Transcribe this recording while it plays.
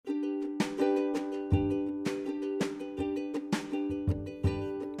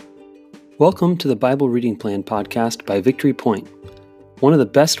Welcome to the Bible Reading Plan podcast by Victory Point. One of the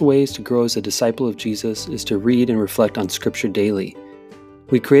best ways to grow as a disciple of Jesus is to read and reflect on Scripture daily.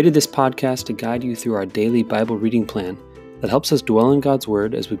 We created this podcast to guide you through our daily Bible reading plan that helps us dwell in God's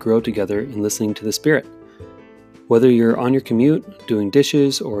Word as we grow together in listening to the Spirit. Whether you're on your commute, doing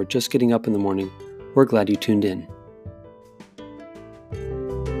dishes, or just getting up in the morning, we're glad you tuned in.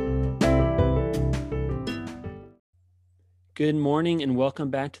 Good morning and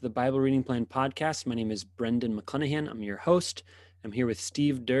welcome back to the Bible Reading Plan podcast. My name is Brendan McClenahan. I'm your host. I'm here with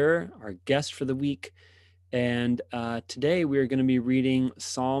Steve Durr, our guest for the week. And today we are going to be reading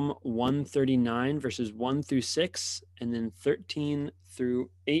Psalm 139, verses 1 through 6, and then 13 through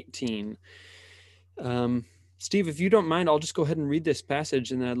 18. Steve, if you don't mind, I'll just go ahead and read this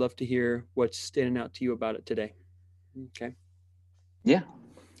passage, and then I'd love to hear what's standing out to you about it today. Okay. Yeah.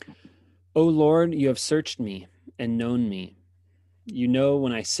 O Lord, you have searched me and known me. You know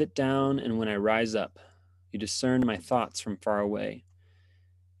when I sit down and when I rise up. You discern my thoughts from far away.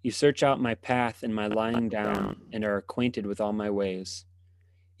 You search out my path and my lying down and are acquainted with all my ways.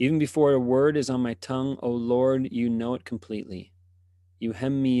 Even before a word is on my tongue, O Lord, you know it completely. You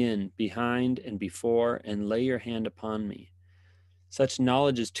hem me in behind and before and lay your hand upon me. Such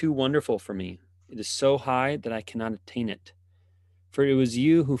knowledge is too wonderful for me. It is so high that I cannot attain it. For it was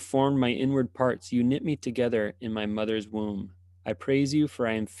you who formed my inward parts. You knit me together in my mother's womb. I praise you, for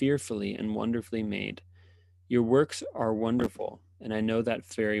I am fearfully and wonderfully made. Your works are wonderful, and I know that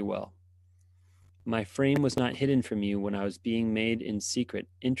very well. My frame was not hidden from you when I was being made in secret,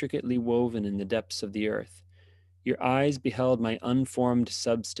 intricately woven in the depths of the earth. Your eyes beheld my unformed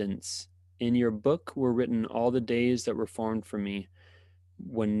substance. In your book were written all the days that were formed for me,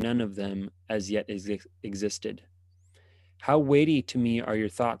 when none of them as yet existed. How weighty to me are your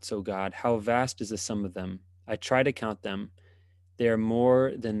thoughts, O God! How vast is the sum of them! I try to count them. They are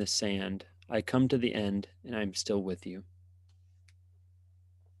more than the sand. I come to the end, and I'm still with you.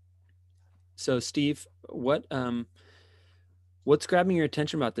 So, Steve, what's grabbing your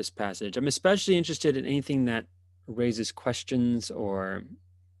attention about this passage? I'm especially interested in anything that raises questions or,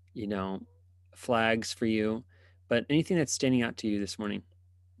 flags for you, but anything that's standing out to you this morning.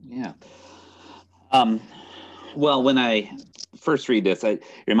 Yeah. Well, when I first read this, it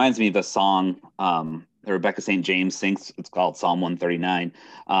reminds me of a song that Rebecca St. James sings. It's called Psalm 139.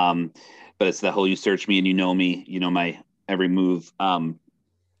 But it's the whole, you search me and you know me, you know my every move.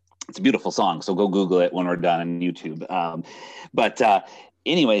 It's a beautiful song. So go Google it when we're done on YouTube.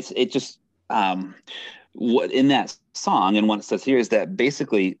 Anyways, it just, what in that song and what it says here is that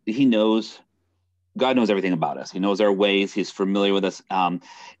basically God knows everything about us. He knows our ways. He's familiar with us.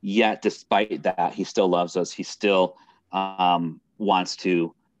 Yet, despite that, he still loves us. He still wants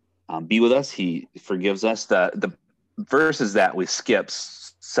to be with us. He forgives us. The verses that we skip,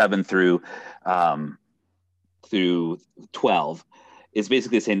 7 through 12, is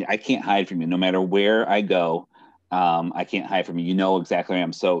basically saying, I can't hide from you. No matter where I go, I can't hide from you. You know exactly where I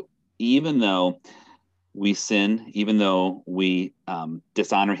am. So even though we sin, even though we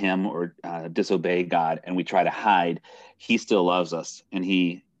dishonor him or disobey God, and we try to hide, he still loves us, and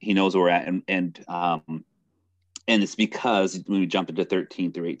he knows where we're at. And it's because when we jump into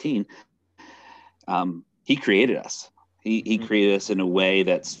 13 through 18, he created us. He created us in a way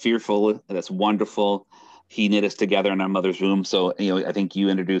that's fearful, that's wonderful. He knit us together in our mother's womb. So, I think you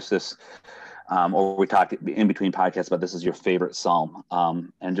introduced this, or we talked in between podcasts about this is your favorite psalm,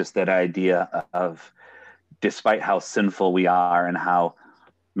 and just that idea of, despite how sinful we are and how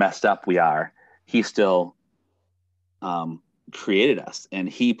messed up we are, he still created us, and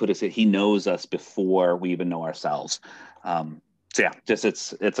he knows us before we even know ourselves.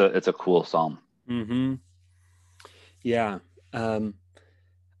 It's a cool psalm. Mm-hmm. Yeah.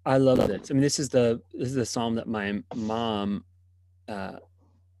 I love this. I mean, this is the psalm that my mom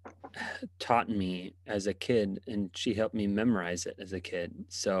taught me as a kid, and she helped me memorize it as a kid.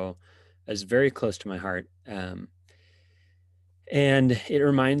 So it's very close to my heart. And it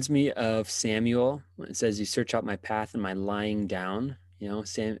reminds me of Samuel when it says, you search out my path and my lying down.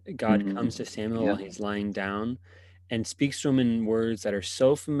 God comes to Samuel while he's lying down and speaks to him in words that are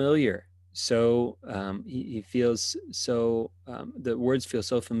so familiar. So he feels so, the words feel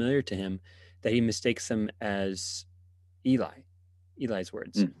so familiar to him that he mistakes them as Eli's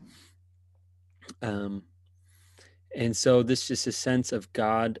words. And so this is a sense of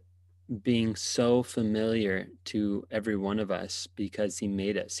God being so familiar to every one of us because he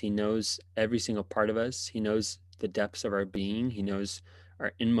made us. He knows every single part of us. He knows the depths of our being. He knows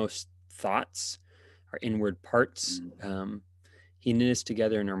our inmost thoughts, our inward parts. He knit us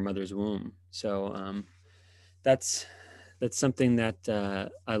together in our mother's womb. So that's That's something that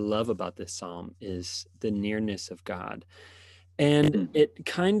I love about this psalm is the nearness of God. And Mm. it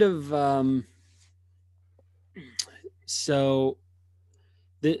kind of, so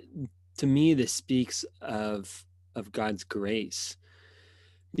the, to me, this speaks of God's grace,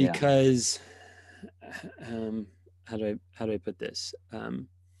 Yeah. because how do I put this?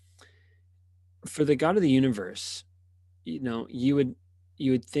 For the God of the universe, you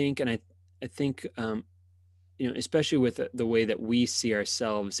would think, and I think, especially with the way that we see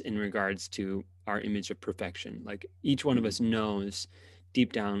ourselves in regards to our image of perfection, like each one of Mm. us knows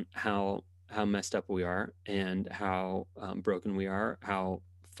deep down how messed up we are, and how broken we are, how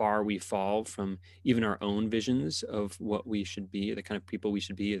far we fall from even our own visions of what we should be, the kind of people we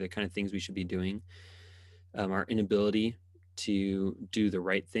should be, or the kind of things we should be doing, our inability to do the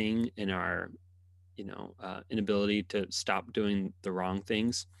right thing, and our inability to stop doing the wrong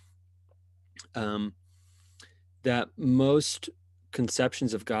things. um, that most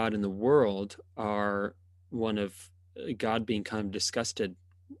conceptions of God in the world are one of God being kind of disgusted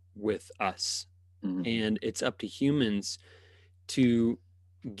with us. Mm. And it's up to humans to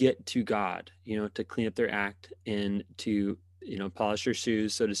get to God, to clean up their act, and to, polish their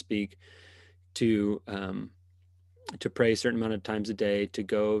shoes, so to speak, to pray a certain amount of times a day, to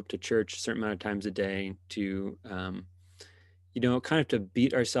go to church a certain amount of times a day, to, kind of to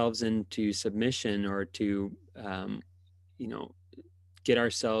beat ourselves into submission, or to, you know, get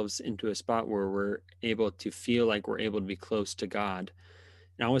ourselves into a spot where we're able to feel like we're able to be close to God.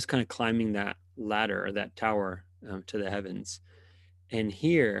 And always kind of climbing that ladder, or that tower, to the heavens. And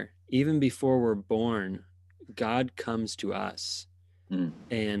here, even before we're born, God comes to us Mm.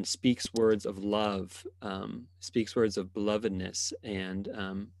 and speaks words of love, speaks words of belovedness and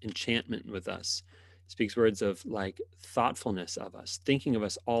enchantment with us, speaks words of like thoughtfulness of us, thinking of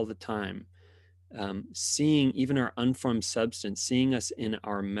us all the time, seeing even our unformed substance, seeing us in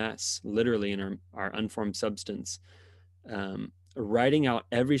our mess, literally in our unformed substance, writing out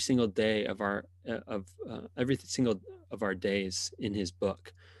every single day of every single of our days in his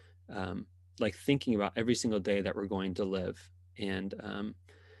book, like thinking about every single day that we're going to live, and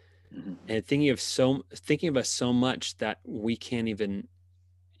Mm. and thinking of us so much that we can't even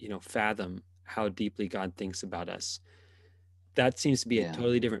fathom how deeply God thinks about us. That seems to be a Yeah.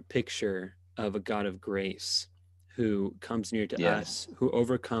 totally different picture of a God of grace, who comes near to Yes. us, who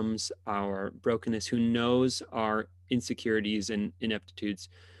overcomes our brokenness, who knows our insecurities and ineptitudes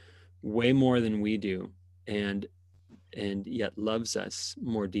way more than we do, and yet loves us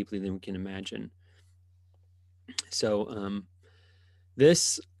more deeply than we can imagine. So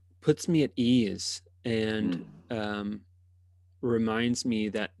this puts me at ease, and Mm. reminds me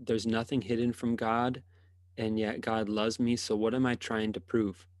that there's nothing hidden from God, and yet God loves me. So what am I trying to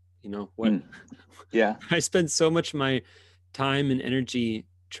prove? What Mm. Yeah. I spend so much of my time and energy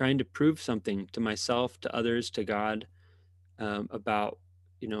trying to prove something to myself, to others, to God, about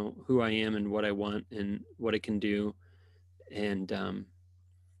who I am and what I want and what I can do, and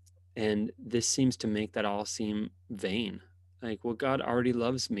this seems to make that all seem vain. Like, well, God already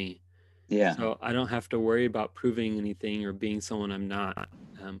loves me, Yeah. so I don't have to worry about proving anything or being someone I'm not.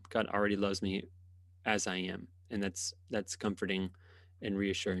 God already loves me as I am, and that's comforting and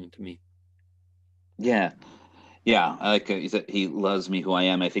reassuring to me. Yeah. Yeah. I like you said he loves me who I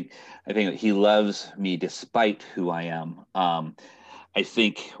am. I think he loves me despite who I am. I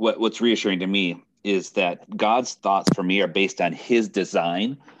think what's reassuring to me is that God's thoughts for me are based on his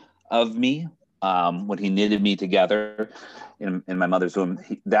design of me. When he knitted me together in my mother's womb,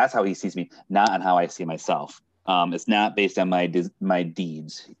 that's how he sees me, not on how I see myself. It's not based on my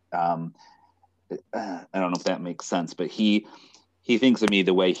deeds. I don't know if that makes sense, but he thinks of me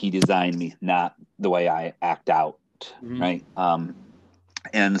the way he designed me, not the way I act out. Mhm. Right.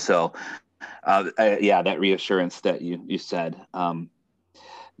 And so, yeah, that reassurance that you said,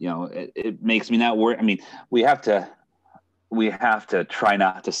 it makes me not worry. I mean, we have to try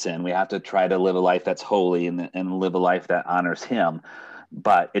not to sin. We have to try to live a life that's holy, and live a life that honors him,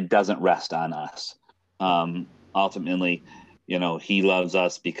 but it doesn't rest on us. Ultimately, he loves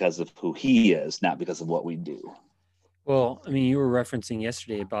us because of who he is, not because of what we do. Well, I mean, you were referencing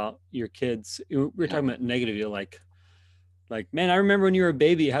yesterday about your kids. We were Yeah. talking about negatively, like, man, I remember when you were a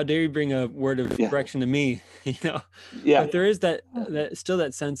baby. How dare you bring a word of Yeah. correction to me? you know. Yeah. But there is that still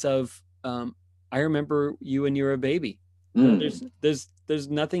that sense of, I remember you when you were a baby. Mm. There's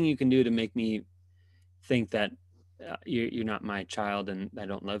nothing you can do to make me think that you're not my child and I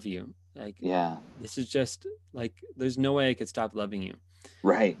don't love you. Like, Yeah. this is just like, there's no way I could stop loving you.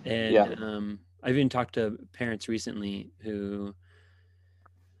 Right. And Yeah. I've even talked to parents recently who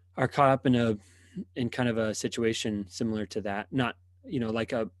are caught up in in kind of a situation similar to that, not,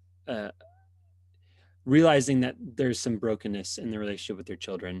 like realizing that there's some brokenness in the relationship with their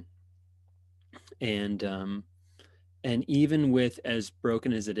children. And even with as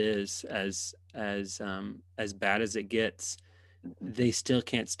broken as it is, as bad as it gets, they still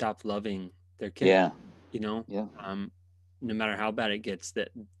can't stop loving their kid. Yeah. No matter how bad it gets, that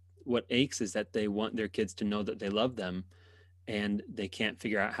what aches is that they want their kids to know that they love them, and they can't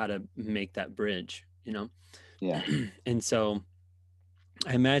figure out how to make that bridge, Yeah. And so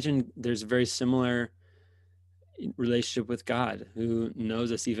I imagine there's a very similar relationship with God, who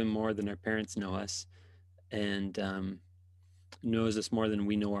knows us even more than our parents know us, and knows us more than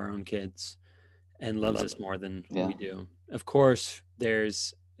we know our own kids, and loves us more than we do. Of course,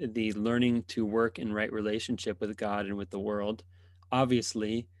 there's the learning to work in right relationship with God and with the world.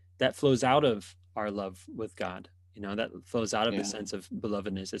 Obviously, that flows out of our love with God. That flows out of a sense of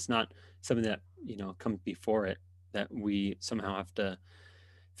belovedness. It's not something that, comes before it, that we somehow have to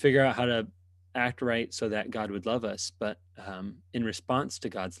figure out how to act right so that God would love us. But in response to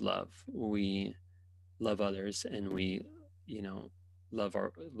God's love, we love others, and we, love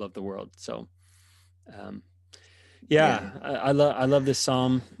the world. So, I love this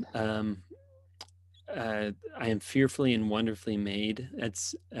psalm. I am fearfully and wonderfully made.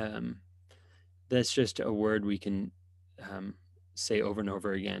 That's just a word we can say over and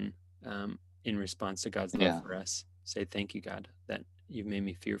over again in response to God's love for us. Say, thank you, God, that you've made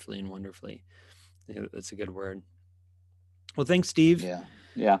me fearfully and wonderfully. That's a good word. Well, thanks, Steve.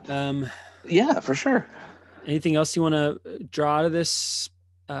 Yeah, for sure. Anything else you want to draw out of this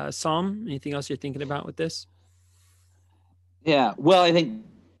psalm? Anything else you're thinking about with this? Yeah, well, I think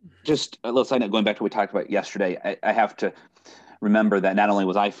just a little side note, going back to what we talked about yesterday, I have to remember that not only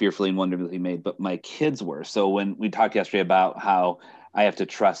was I fearfully and wonderfully made, but my kids were. So when we talked yesterday about how I have to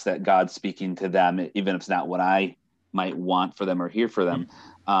trust that God's speaking to them, even if it's not what I might want for them or hear for them.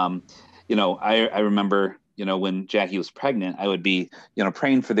 I remember, when Jackie was pregnant, I would be,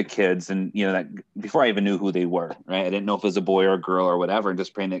 praying for the kids, and, that before I even knew who they were, right? I didn't know if it was a boy or a girl or whatever, and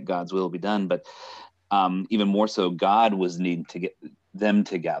just praying that God's will be done. But even more so, God was needing to get them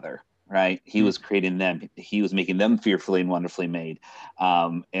together, right? He was creating them. He was making them fearfully and wonderfully made.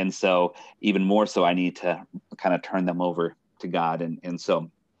 And so even more so, I need to kind of turn them over to God. And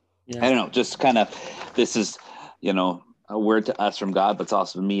so, I don't know, just kind of, this is, a word to us from God, but it's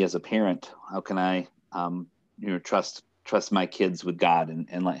also me as a parent. How can I, trust my kids with God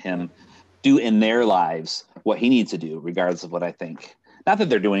and let him do in their lives what he needs to do, regardless of what I think. Not that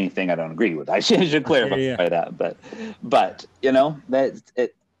they're doing anything I don't agree with. I should clarify that, but but it's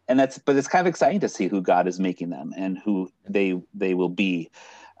kind of exciting to see who God is making them and who they will be.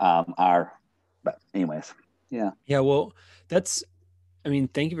 But anyways, yeah. Well, thank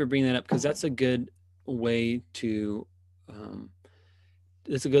you for bringing that up, because that's a good way to.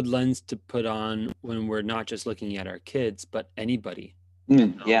 It's a good lens to put on when we're not just looking at our kids, but anybody.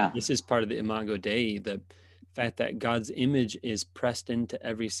 This is part of the Imago Dei, the fact that God's image is pressed into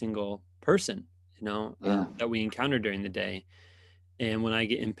every single person, that we encounter during the day. And when I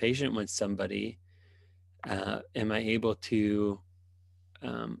get impatient with somebody, am I able to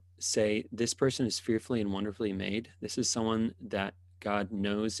say, this person is fearfully and wonderfully made? This is someone that God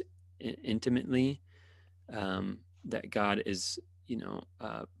knows intimately, that God is,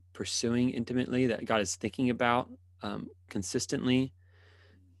 pursuing intimately, that God is thinking about consistently.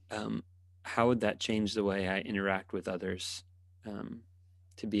 How would that change the way I interact with others,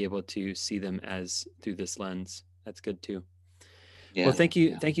 to be able to see them as through this lens? That's good too. Well, thank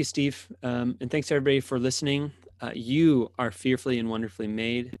you, Steve, and thanks everybody for listening. You are fearfully and wonderfully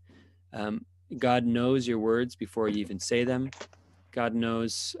made. God knows your words before you even say them. God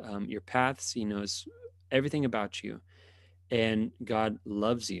knows your paths. He knows everything about you, and God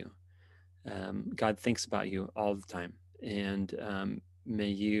loves you. God thinks about you all the time, and may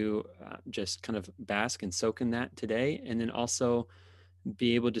you just kind of bask and soak in that today, and then also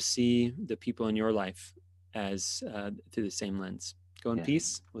be able to see the people in your life as through the same lens. Go in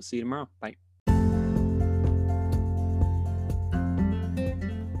peace. We'll see you tomorrow. Bye.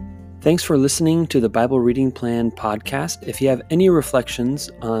 Thanks for listening to the Bible Reading Plan podcast. If you have any reflections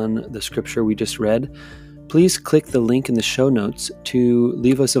on the scripture we just read, please click the link in the show notes to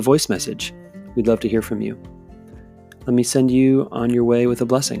leave us a voice message. We'd love to hear from you. Let me send you on your way with a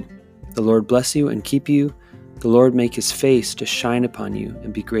blessing. The Lord bless you and keep you. The Lord make his face to shine upon you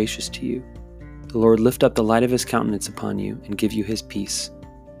and be gracious to you. The Lord lift up the light of his countenance upon you and give you his peace.